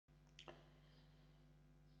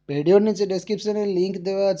ভিডিওর নিচে ডেসক্রিপশনে লিঙ্ক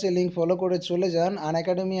দেওয়া আছে, লিঙ্ক ফলো করে চলে যান।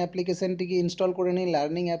 আনএকাডেমি অ্যাপ্লিকেশনটিকে ইনস্টল করে নিন।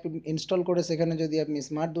 লার্নিং অ্যাপ ইনস্টল করে সেখানে যদি আপনি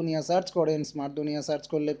স্মার্ট দুনিয়া সার্চ করেন, স্মার্ট দুনিয়া সার্চ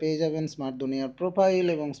করলে পেয়ে যাবেন স্মার্ট দুনিয়ার প্রোফাইল,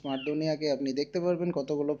 এবং স্মার্ট দুনিয়াকে আপনি দেখতে পারবেন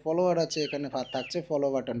কতগুলো ফলোয়ার আছে। এখানে থাকছে ফলো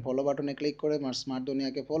বাটন, ফলো বাটনে ক্লিক করে স্মার্ট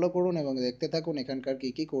দুনিয়াকে ফলো করুন এবং দেখতে থাকুন এখানকার কী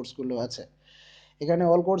কী কোর্সগুলো আছে। এখানে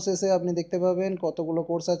অল কোর্সেসে আপনি দেখতে পাবেন কতগুলো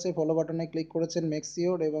কোর্স আছে। ফলো বাটনে ক্লিক করেছেন মেক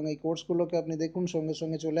শিওর, এবং এই কোর্সগুলোকে আপনি দেখুন সঙ্গে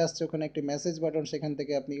সঙ্গে চলে আসছে ওখানে একটি মেসেজ বাটন, সেখান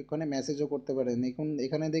থেকে আপনি ওখানে মেসেজও করতে পারেন। দেখুন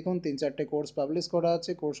এখানে দেখুন 3-4টে কোর্স পাবলিশ করা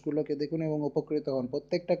আছে, কোর্সগুলোকে দেখুন এবং উপকৃত হন।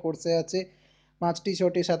 প্রত্যেকটা কোর্সে আছে 5টি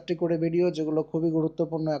 6টি 7টি করে ভিডিও, যেগুলো খুবই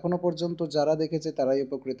গুরুত্বপূর্ণ। এখনও পর্যন্ত যারা দেখেছে তারাই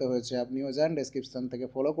উপকৃত হয়েছে। আপনিও যান, ডেসক্রিপশন থেকে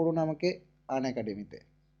ফলো করুন আমাকে আনএকাডেমিতে।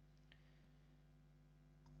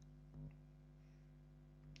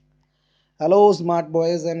 Hello smart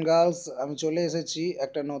boys and girls, আমি চলে এসেছি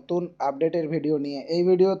একটা নতুন আপডেটের ভিডিও নিয়ে। এই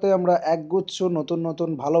ভিডিওতে আমরা একগুচ্ছ নতুন নতুন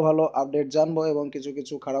ভালো ভালো আপডেট জানবো এবং কিছু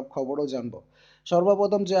কিছু খারাপ খবরও জানবো।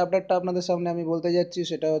 সর্বপ্রথম যে আপডেটটা আপনাদের সামনে আমি বলতে যাচ্ছি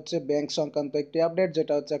সেটা হচ্ছে ব্যাংক সংক্রান্ত একটি আপডেট,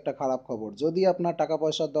 যেটা হচ্ছে একটা খারাপ খবর। যদি আপনার টাকা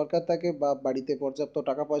পয়সার দরকার থাকে বা বাড়িতে পর্যাপ্ত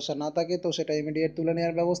টাকা পয়সা না থাকে, তো সেটা ইমিডিয়েট তুলে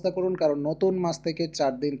নেওয়ার ব্যবস্থা করুন, কারণ নতুন মাস থেকে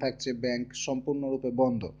 4 দিন থাকছে ব্যাংক সম্পূর্ণরূপে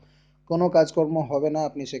বন্ধ। কোনো কাজকর্ম হবে না,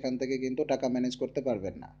 আপনি সেখান থেকে কিন্তু টাকা ম্যানেজ করতে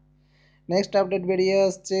পারবেন না। নেক্সট আপডেট বেরিয়ে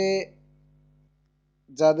আসছে,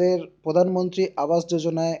 যাদের প্রধানমন্ত্রী আবাস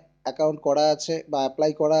যোজনায় অ্যাকাউন্ট করা আছে বা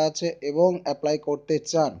অ্যাপ্লাই করা আছে এবং অ্যাপ্লাই করতে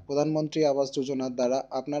চান প্রধানমন্ত্রী আবাস যোজনার দ্বারা,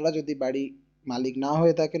 আপনারা যদি বাড়ি মালিক না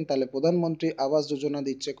হয়ে থাকেন, তাহলে প্রধানমন্ত্রী আবাস যোজনা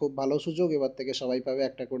দিচ্ছে খুব ভালো সুযোগ। এবার থেকে সবাই পাবে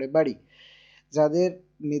একটা করে বাড়ি। যাদের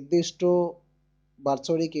নির্দিষ্ট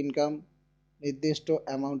বাৎসরিক ইনকাম নির্দিষ্ট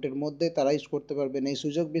অ্যামাউন্টের মধ্যে, তারাই করতে পারবেন এই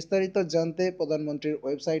সুযোগ। বিস্তারিত জানতে প্রধানমন্ত্রীর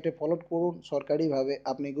ওয়েবসাইটে ফলো করুন সরকারিভাবে।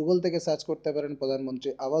 আপনি গুগল থেকে সার্চ করতে পারেন প্রধানমন্ত্রী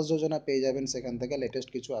আবাস যোজনা, পেয়ে যাবেন সেখান থেকে লেটেস্ট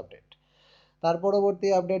কিছু আপডেট। তার পরবর্তী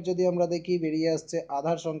আপডেট যদি আমরা দেখি, বেরিয়ে আসছে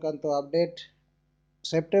আধার সংক্রান্ত আপডেট।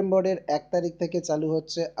 সেপ্টেম্বরের 1 তারিখ থেকে চালু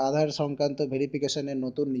হচ্ছে আধার সংক্রান্ত ভেরিফিকেশনের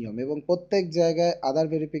নতুন নিয়ম, এবং প্রত্যেক জায়গায় আধার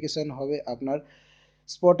ভেরিফিকেশন হবে আপনার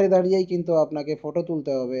স্পটে দাঁড়িয়েই, কিন্তু আপনাকে ফটো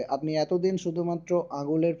তুলতে হবে। আপনি এতদিন শুধুমাত্র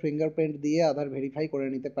আঙুলের ফিঙ্গারপ্রিন্ট দিয়ে আধার ভেরিফাই করে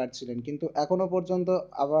নিতে পারছিলেন, কিন্তু এখনও পর্যন্ত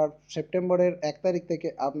আবার সেপ্টেম্বরের 1 তারিখ থেকে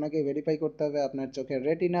আপনাকে ভেরিফাই করতে হবে আপনার চোখের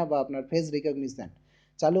রেটিনা বা আপনার ফেস রিকগনিশন।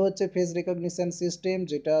 চালু হচ্ছে ফেস রিকগনিশন সিস্টেম,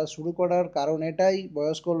 যেটা শুরু করার কারণ এটাই,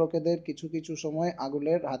 বয়স্ক লোকেদের কিছু কিছু সময়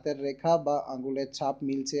আঙুলের হাতের রেখা বা আঙুলের ছাপ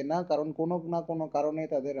মিলছে না, কারণ কোনো না কোনো কারণে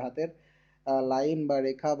তাদের হাতের লাইন বা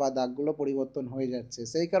রেখা বা দাগগুলো পরিবর্তন হয়ে যাচ্ছে।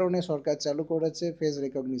 সেই কারণে সরকার চালু করেছে ফেস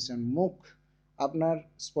রিকগনিশন। মুখ আপনার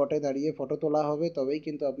স্পটে দাঁড়িয়ে ফটো তোলা হবে, তবেই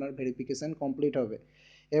কিন্তু আপনার ভেরিফিকেশান কমপ্লিট হবে।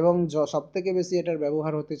 এবং সবথেকে বেশি এটার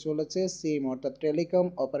ব্যবহার হতে চলেছে সিম, অর্থাৎ টেলিকম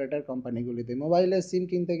অপারেটর কোম্পানিগুলিতে। মোবাইলের সিম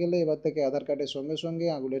কিনতে গেলে এবার থেকে আধার কার্ডের সঙ্গে সঙ্গে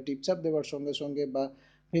আঙুলের টিপচাপ দেওয়ার সঙ্গে সঙ্গে বা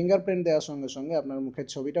ফিঙ্গারপ্রিন্ট দেওয়ার সঙ্গে সঙ্গে আপনার মুখের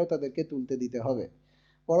ছবিটাও তাদেরকে তুলতে দিতে হবে।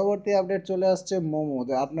 পরবর্তী আপডেট চলে আসছে মোমো।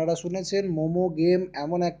 আপনারা শুনেছেন মোমো গেম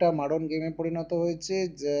এমন একটা মারণ গেমে পরিণত হয়েছে,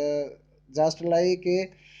 just like a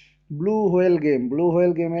blue whale game. Blue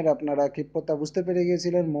whale গেমের আপনারা ক্ষিপ্রতা বুঝতে পেরে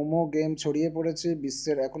গিয়েছিলেন। মোমো গেম ছড়িয়ে পড়েছে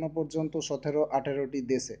বিশ্বের এখনও পর্যন্ত 17-18টি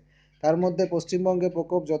দেশে। তার মধ্যে পশ্চিমবঙ্গে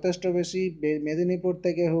প্রকোপ যথেষ্ট বেশি। মেদিনীপুর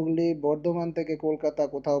থেকে হুগলি, বর্ধমান থেকে কলকাতা,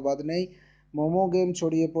 কোথাও বাদ নেই। মোমো গেম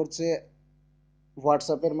ছড়িয়ে পড়ছে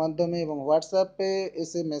হোয়াটসঅ্যাপের মাধ্যমে, এবং হোয়াটসঅ্যাপে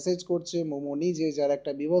এসে মেসেজ করছে মোমো নিজে, যার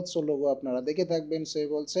একটা বীভৎস লোগো আপনারা দেখে থাকবেন। সে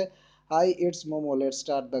বলছে, high it's momo, let's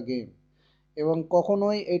start the game. এবং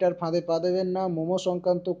কখনোই এটার ফাঁদে পা দেবেন না। মোমো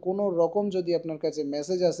সংক্রান্ত কোনো রকম যদি আপনার কাছে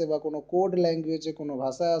মেসেজ আসে বা কোনো কোড ল্যাঙ্গুয়েজে কোনো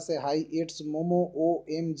ভাষা আসে, high it's momo, O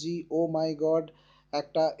M G, O my god,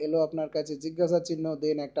 একটা এলো আপনার কাছে জিজ্ঞাসা চিহ্ন,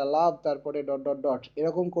 দেন একটা লাভ, তারপরে ডট ডট ডট,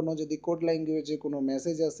 এরকম কোনো যদি কোড ল্যাঙ্গুয়েজে কোনো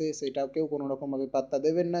মেসেজ আসে, সেটাকেও কোনো রকমভাবে পাত্তা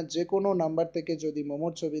দেবেন না। যে কোনো নাম্বার থেকে যদি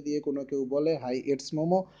মোমোর ছবি দিয়ে কোনো কেউ বলে হাই ইটস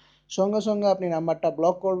মোমো, সঙ্গে সঙ্গে আপনি নাম্বারটা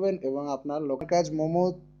ব্লক করবেন, এবং আপনার লোকের কাজ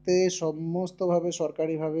মোমোতে সমস্তভাবে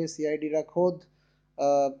সরকারিভাবে সিআইডিরা খোদ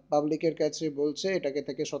পাবলিকের কাছে বলছে, এটাকে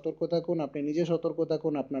থেকে সতর্ক থাকুন। আপনি নিজে সতর্ক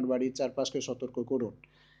থাকুন, আপনার বাড়ির চারপাশকে সতর্ক করুন।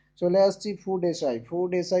 চলে আসছি ফুড এসআই।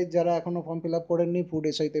 ফুড এসআই যারা এখনও ফর্ম ফিল আপ করেননি, ফুড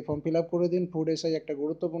এসআইতে ফর্ম ফিল আপ করে দিন। ফুড এসআই একটা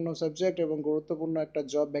গুরুত্বপূর্ণ সাবজেক্ট এবং গুরুত্বপূর্ণ একটা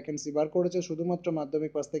জব ভ্যাকেন্সি বার করেছে। শুধুমাত্র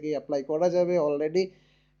মাধ্যমিক পাস থেকেই অ্যাপ্লাই করা যাবে। অলরেডি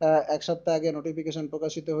 1 সপ্তাহ আগে নোটিফিকেশন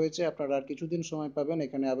প্রকাশিত হয়েছে, আপনারা আর কিছুদিন সময় পাবেন,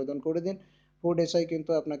 এখানে আবেদন করে দিন। ফুড এসআই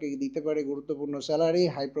কিন্তু আপনাকে দিতে পারে গুরুত্বপূর্ণ স্যালারি,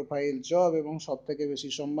 হাই প্রোফাইল জব এবং সবথেকে বেশি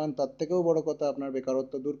সম্মান। তার থেকেও বড় কথা, আপনার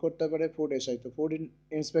বেকারত্ব দূর করতে পারে ফুড এসআই। তো ফুড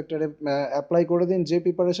ইন্সপেক্টরে অ্যাপ্লাই করে দিন। যে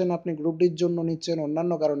প্রিপারেশন আপনি গ্রুপ ডির জন্য নিচ্ছেন,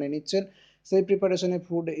 অন্যান্য কারণে নিচ্ছেন, সেই প্রিপারেশনে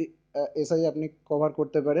ফুড এসআই আপনি কভার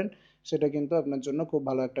করতে পারেন। সেটা কিন্তু আপনার জন্য খুব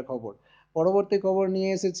ভালো একটা খবর। পরবর্তী খবর নিয়ে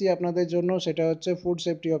এসেছি আপনাদের জন্য, সেটা হচ্ছে food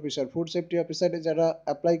safety officer. Food safety অফিসারে যারা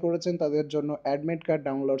অ্যাপ্লাই করেছেন তাদের জন্য অ্যাডমিট কার্ড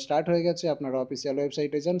ডাউনলোড স্টার্ট হয়ে গেছে। আপনারা অফিসিয়াল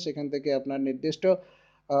ওয়েবসাইটে যান, সেখান থেকে আপনার নির্দিষ্ট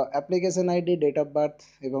application ID, date of birth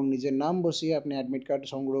এবং নিজের নাম বসিয়ে আপনি অ্যাডমিট কার্ড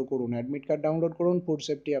সংগ্রহ করুন, অ্যাডমিট কার্ড ডাউনলোড করুন। ফুড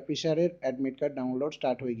সেফটি অফিসারের অ্যাডমিট কার্ড ডাউনলোড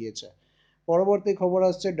স্টার্ট হয়ে গিয়েছে। পরবর্তী খবর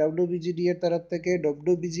আসছে ডব্লিউবিজিডি এর তরফ থেকে।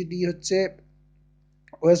 ডব্লিউবিজিডি হচ্ছে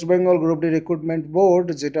West Bengal group D recruitment board,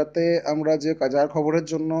 যেটাতে আমরা যার খবরের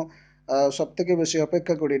জন্য সব থেকে বেশি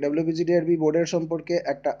অপেক্ষা করি। ডাব্লিউবিজিডিআরবি বোর্ডের সম্পর্কে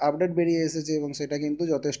একটা আপডেট বেরিয়ে এসেছে এবং সেটা কিন্তু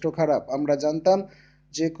যথেষ্ট খারাপ। আমরা জানতাম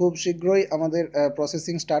যে খুব শীঘ্রই আমাদের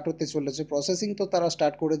প্রসেসিং স্টার্ট হতে চলেছে। প্রসেসিং তো তারা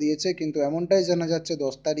স্টার্ট করে দিয়েছে, কিন্তু এমনটাই জানা যাচ্ছে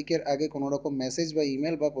 10 তারিখের আগে কোনো রকম মেসেজ বা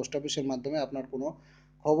ইমেল বা পোস্ট অফিসের মাধ্যমে আপনার কোনো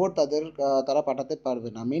খবর তারা পাঠাতে পারবে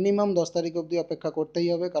না। মিনিমাম 10 তারিখ অবধি অপেক্ষা করতেই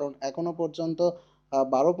হবে, কারণ এখনো পর্যন্ত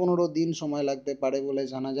 12-15 দিন সময় লাগতে পারে বলে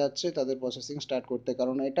জানা যাচ্ছে তাদের প্রসেসিং স্টার্ট করতে।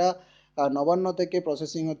 কারণ এটা নবান্ন থেকে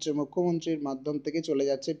প্রসেসিং হচ্ছে মুখ্যমন্ত্রীর মাধ্যম থেকে চলে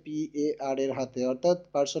যাচ্ছে পিএআর এর হাতে, অর্থাৎ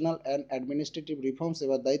পার্সোনাল অ্যান্ড অ্যাডমিনিস্ট্রেটিভ রিফর্মস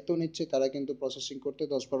এবার দায়িত্ব নিচ্ছে। তারা কিন্তু প্রসেসিং করতে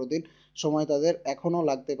 10-12 দিন সময় তাদের এখনও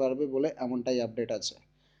লাগতে পারবে বলে এমনটাই আপডেট আছে।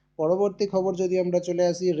 পরবর্তী খবর যদি আমরা চলে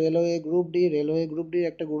আসি railway group D. Railway group ডির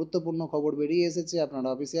একটা গুরুত্বপূর্ণ খবর বেরিয়ে এসেছে। আপনারা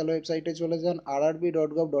অফিসিয়াল ওয়েবসাইটে চলে যান,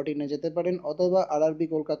 rrb.gov.in যেতে পারেন অথবা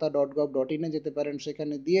rrbkolkata.gov.in যেতে পারেন।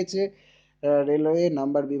 সেখানে দিয়েছে রেলওয়ে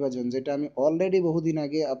নাম্বার বিভাজন, যেটা আমি অলরেডি বহুদিন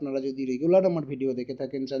আগে, আপনারা যদি রেগুলার আমার ভিডিও দেখে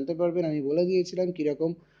থাকেন জানতে পারবেন, আমি বলে দিয়েছিলাম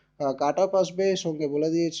কীরকম কাট অফ আসবে, সঙ্গে বলে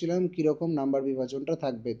দিয়েছিলাম কীরকম নাম্বার বিভাজনটা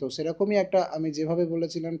থাকবে। তো সেরকমই একটা, আমি যেভাবে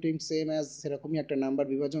বলেছিলাম ঠিক সেম অ্যাজ সেরকমই একটা নাম্বার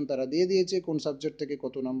বিভাজন তারা দিয়ে দিয়েছে। কোন সাবজেক্ট থেকে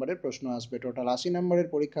কত নাম্বারের প্রশ্ন আসবে। টোটাল 80 নম্বরের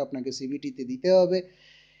পরীক্ষা আপনাকে সিবিটিতে দিতে হবে,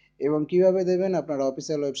 এবং কিভাবে দেবেন আপনারা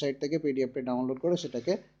অফিসিয়াল ওয়েবসাইট থেকে পিডিএফটা ডাউনলোড করে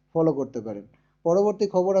সেটাকে ফলো করতে পারেন। পরবর্তী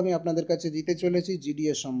খবর আমি আপনাদের কাছে দিতে চলেছি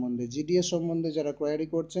জিডিএস সম্বন্ধে। জিডিএস সম্বন্ধে যারা কোয়ারি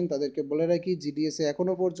করছেন তাদেরকে বলে রাখি, জিডিএসে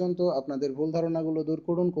এখনও পর্যন্ত আপনাদের ভুল ধারণাগুলো দূর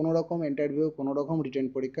করুন। কোনো রকম ইন্টারভিউ, কোনো রকম রিটেন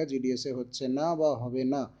পরীক্ষা জিডিএসে হচ্ছে না বা হবে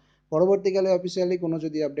না। পরবর্তীকালে অফিসিয়ালি কোনো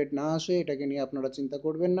যদি আপডেট না আসে, এটাকে নিয়ে আপনারা চিন্তা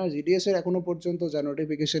করবেন না। জিডিএসের এখনও পর্যন্ত যা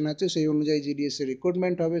নোটিফিকেশন আছে সেই অনুযায়ী জিডিএসের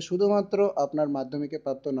রিক্রুটমেন্ট হবে শুধুমাত্র আপনার মাধ্যমিকে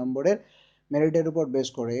প্রাপ্ত নম্বরের মেরিটের উপর বেস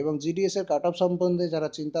করে। এবং জিডিএস এর কাট অফ সম্বন্ধে যারা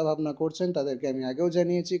চিন্তা ভাবনা করছেন তাদেরকে আমি আগেও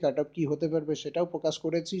জানিয়েছি, কাট অফ কী হতে পারবে সেটাও প্রকাশ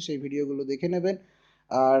করেছি, সেই ভিডিওগুলো দেখে নেবেন।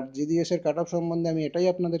 আর জিডিএস এর কাট অফ সম্বন্ধে আমি এটাই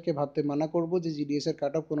আপনাদেরকে ভাবতে মানা করব যে জিডিএস এর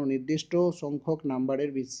কাট অফ কোনো নির্দিষ্ট সংখ্যক নাম্বারের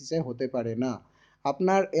বেসিসে হতে পারে না।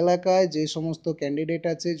 আপনার এলাকায় যে সমস্ত ক্যান্ডিডেট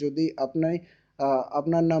আছে, যদি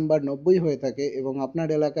আপনার নাম্বার 90 হয়ে থাকে এবং আপনার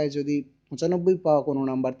এলাকায় যদি 95 পাওয়া কোনো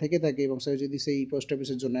নাম্বার থেকে থাকে এবং সে যদি সেই পোস্ট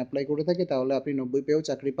অফিসের জন্য অ্যাপ্লাই করে থাকে, তাহলে আপনি 90 পেয়েও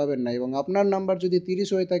চাকরি পাবেন না। এবং আপনার নাম্বার যদি 30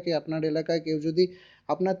 হয়ে থাকে, আপনার এলাকায় কেউ যদি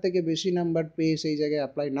আপনার থেকে বেশি নাম্বার পেয়ে সেই জায়গায়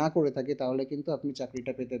অ্যাপ্লাই না করে থাকে, তাহলে কিন্তু আপনি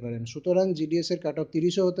চাকরিটা পেতে পারেন। সুতরাং জিডিএস এর কাট অফ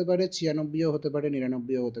 30ও হতে পারে, 96ও হতে পারে,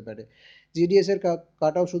 99ও হতে পারে। জিডিএস এর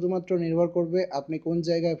কাট অফ শুধুমাত্র নির্ভর করবে আপনি কোন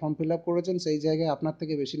জায়গায় ফর্ম ফিল আপ করেছেন, সেই জায়গায় আপনার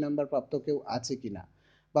থেকে বেশি নাম্বার প্রাপ্ত কেউ আছে কিনা,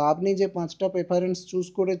 বা আপনি যে 5টা প্রেফারেন্স চুজ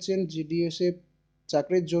করেছেন জিডিএসে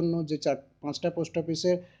চাকরির জন্য, যে 5টা পোস্ট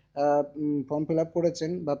অফিসে ফর্ম ফিল আপ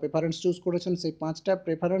করেছেন বা প্রেফারেন্স চুজ করেছেন, সেই 5টা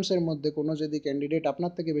প্রেফারেন্সের মধ্যে কোনো যদি ক্যান্ডিডেট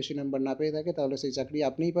আপনার থেকে বেশি নাম্বার না পেয়ে থাকে, তাহলে সেই চাকরি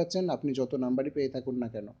আপনিই পাচ্ছেন, আপনি যত নাম্বারই পেয়ে থাকুন না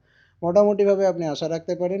কেন। মোটামুটিভাবে আপনি আশা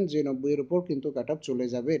রাখতে পারেন যে 90-এর উপর কিন্তু কাট অফ চলে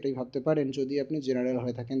যাবে, এটাই ভাবতে পারেন যদি আপনি জেনারেল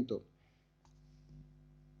হয়ে থাকেন। তো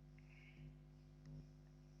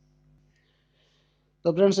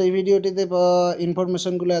ফ্রেন্ডস, এই ভিডিওটিতে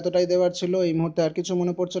ইনফরমেশনগুলো এতটাই দেওয়ার ছিল। এই মুহূর্তে আর কিছু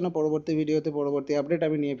মনে পড়ছে না। পরবর্তী ভিডিওতে পরবর্তী আপডেট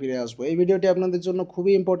আমি নিয়ে ফিরে আসবো। এই ভিডিওটি আপনাদের জন্য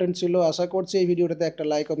খুবই ইম্পর্টেন্ট ছিল। আশা করছি এই ভিডিওটাতে একটা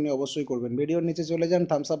লাইক আপনি অবশ্যই করবেন। ভিডিওর নিচে চলে যান,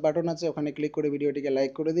 থামস আপ বাটন আছে, ওখানে ক্লিক করে ভিডিওটিকে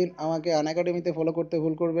লাইক করে দিন। আমাকে আনএকাডেমিতে ফলো করতে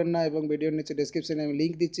ভুল করবেন না, এবং ভিডিওর নিচে ডেসক্রিপশনে আমি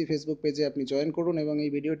লিঙ্ক দিচ্ছি, ফেসবুক পেজে আপনি জয়েন করুন। এবং এই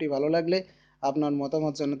ভিডিওটি ভালো লাগলে আপনার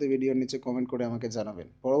মতামত জানাতে ভিডিওর নিচে কমেন্ট করে আমাকে জানাবেন।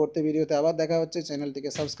 পরবর্তী ভিডিওতে আবার দেখা হচ্ছে। চ্যানেলটিকে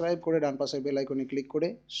সাবস্ক্রাইব করে ডান পাশের বেল আইকনে ক্লিক করে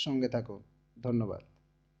সঙ্গে থাকুন। ধন্যবাদ।